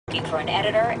looking for an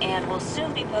editor and will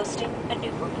soon be posting a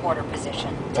new reporter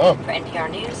position. Oh. For NPR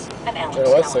News, I'm Alex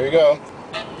Journalist, there you go.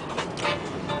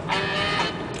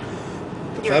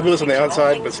 Fabulous on the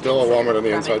outside, but still a Walmart on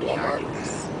the inside Walmart.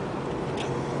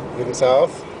 Looking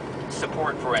south.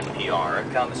 Support for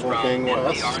NPR comes from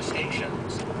NPR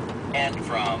stations and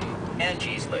from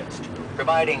Angie's List,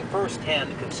 providing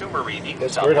first-hand consumer reviews.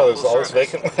 It's weird how there's all this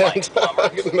vacant land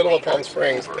in the middle of Palm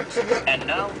Springs. And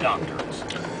now doctors.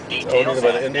 Owned either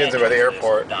by the Indians or by the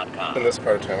airport in this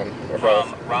part of town, or both.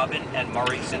 From Robin and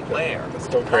Murray Sinclair. It's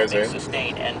still crazy.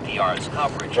 Sustain NPR's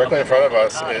coverage. Directly in front of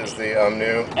us is the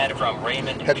new and from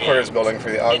Raymond headquarters building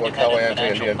for the Agua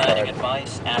Caliente Indian tribe.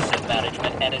 Asset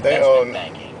management, and they own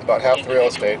about half the real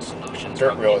estate,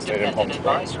 dirt real estate in Palm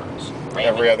Springs,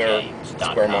 every other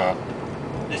square mile.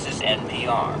 This is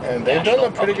NPR. And they've done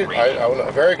a pretty good,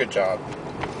 a very good job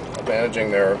of managing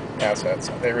their assets.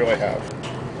 They really have.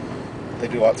 They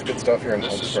do lots of good stuff here in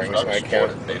Palm Springs, and I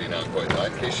can't give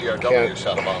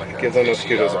them no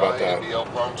kudos about that.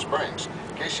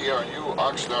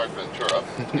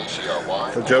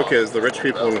 The joke is the rich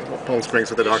people in Palm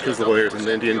Springs are the doctors, the lawyers, and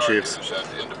the Indian chiefs.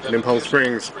 And in Palm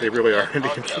Springs, they really are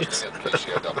Indian chiefs.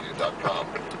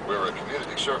 We're a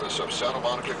community service of Santa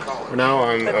Monica College. We're now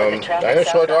on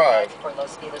Dinosaur Drive,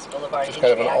 which is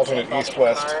kind of an alternate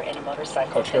east-west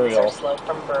arterial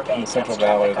in the Central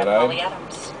Valley that I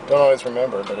don't always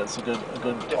remember, but it's a good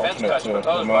alternate to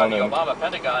Limon and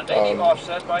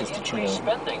increased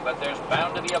spending, but there's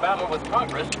bound to be a battle with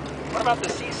Congress. What about the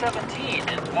C-17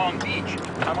 in Long Beach?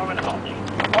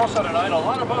 Also tonight, a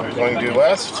lot of voters going due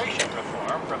west.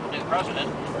 From the new president,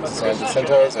 San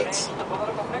Jacinto's, it's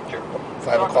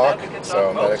 5 o'clock,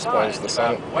 so that explains the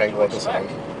sun, angle of the sun.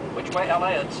 Which way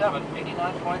LA at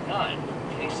 789.9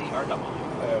 KCRW.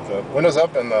 I have the windows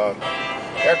up and the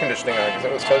air conditioning on because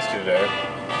it was toasty today.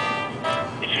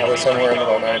 Probably somewhere in the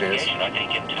low 90s.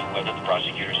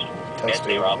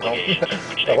 Toasty. Well,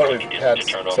 what we've had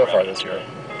so far this year.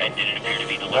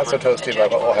 Not so toasty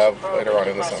about what we'll have later on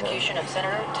in the summer.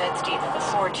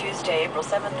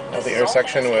 At the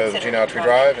intersection with Gene Autry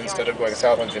Drive, instead of going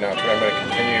south on Gene Autry, I'm going to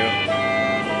continue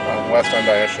west on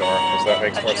Dinosaur, because that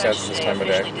makes more sense this time of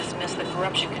day.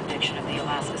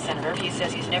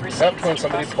 Except when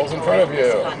somebody pulls in front of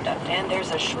you. And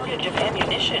there's a shortage of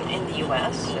ammunition in the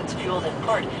U.S. that's fueled in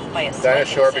part by a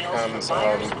Dinosaur becomes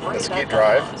Mesquite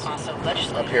Drive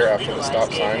up here after the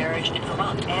stop sign.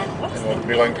 And we'll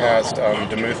be going past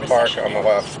Demuth Park on the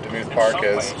left. Demuth Park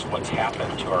is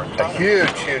a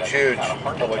huge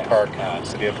public park in the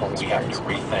city of Palm Springs.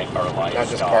 Not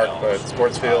just park, but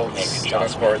sports fields,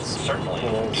 tennis courts,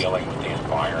 pools. Dealing with the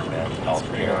environment,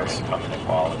 healthcare, income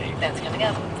inequality. That's coming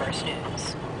up. First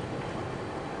News.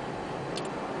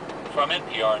 From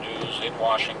NPR News in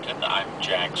Washington, I'm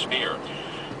Jack Spear.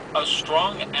 A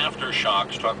strong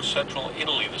aftershock struck central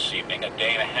Italy this evening, a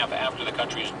day and a half after the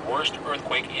country's worst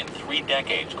earthquake in 3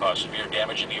 decades caused severe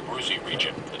damage in the Abruzzi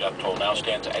region. The death toll now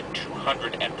stands at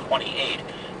 228.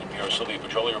 NPR's Sylvia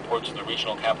Petroli reports in the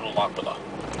regional capital, L'Aquila.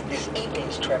 This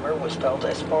evening's tremor was felt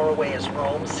as far away as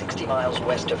Rome, 60 miles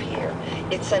west of here.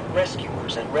 It sent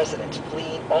rescuers and residents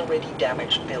fleeing already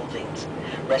damaged buildings.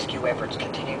 Rescue efforts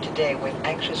continue today with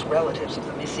anxious relatives of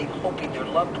the missing hoping their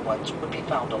loved ones would be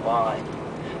found alive.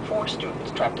 4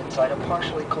 students trapped inside a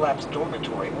partially collapsed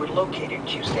dormitory were located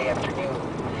Tuesday afternoon,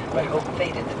 but hope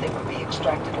faded that they would be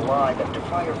extracted alive after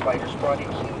firefighters brought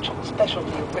in huge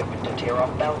specialty equipment to tear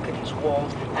off balconies,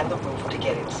 walls, and the roof to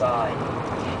get inside.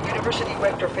 University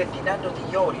Rector Ferdinando Di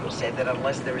Iorio said that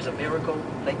unless there is a miracle,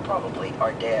 they probably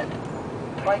are dead.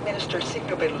 Prime Minister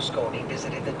Silvio Berlusconi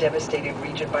visited the devastated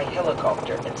region by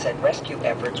helicopter and said rescue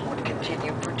efforts would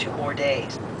continue for 2 more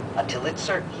days, until it's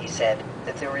certain, he said,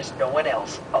 that there is no one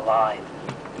else alive.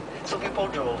 Sylvia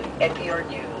Petroli, NPR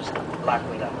News,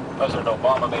 L'Aquila. President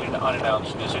Obama made an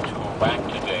unannounced visit to Iraq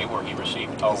today, where he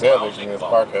received a rousing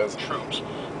vote of troops.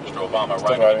 Mr. Obama,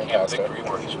 arriving at Camp Victory,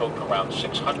 where he spoke to around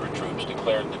 600 troops,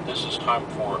 declared that this is time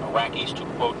for Iraqis to,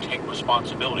 quote, take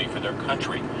responsibility for their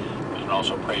country. The president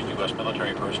also praised U.S.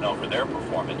 military personnel for their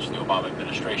performance. The Obama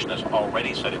administration has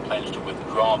already said it plans to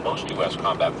withdraw most U.S.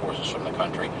 combat forces from the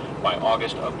country by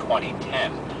August of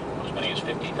 2010. As many as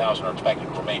 50,000 are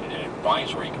expected to remain in an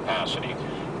advisory capacity.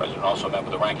 The president also met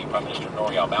with Iraqi Prime Minister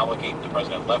Nouri al-Maliki. The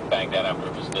president left Baghdad after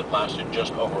a visit that lasted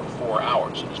just over 4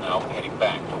 hours and is now heading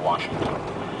back to Washington.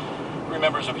 3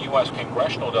 members of a U.S.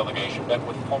 congressional delegation met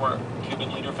with former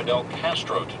Cuban leader Fidel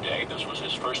Castro today. This was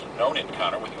his first known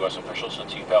encounter with U.S. officials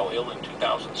since he fell ill in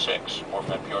 2006. More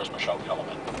from NPR's Michelle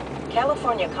Kellerman.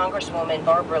 California Congresswoman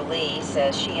Barbara Lee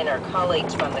says she and her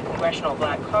colleagues from the Congressional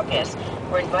Black Caucus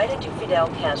were invited to Fidel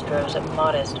Castro's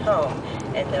modest home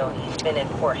And though he's been in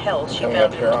poor health, she Coming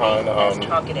found up him here to be on, as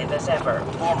talkative as ever.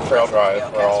 Trail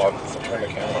Drive, where I'll turn the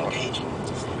camera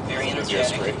on. Very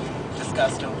energetic,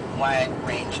 discussed a wide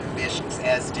range of issues,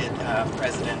 as did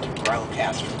President Raul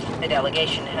Castro. The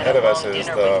delegation had Ahead a of us long is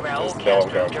dinner the with Raul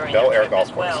Castro during Bel their Air trip Golf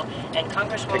as Course. well, and Take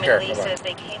Congresswoman care. Lee Bye-bye. says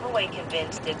they came away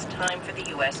convinced it's time for the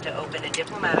U.S. to open a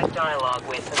diplomatic dialogue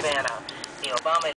with Havana. The Obama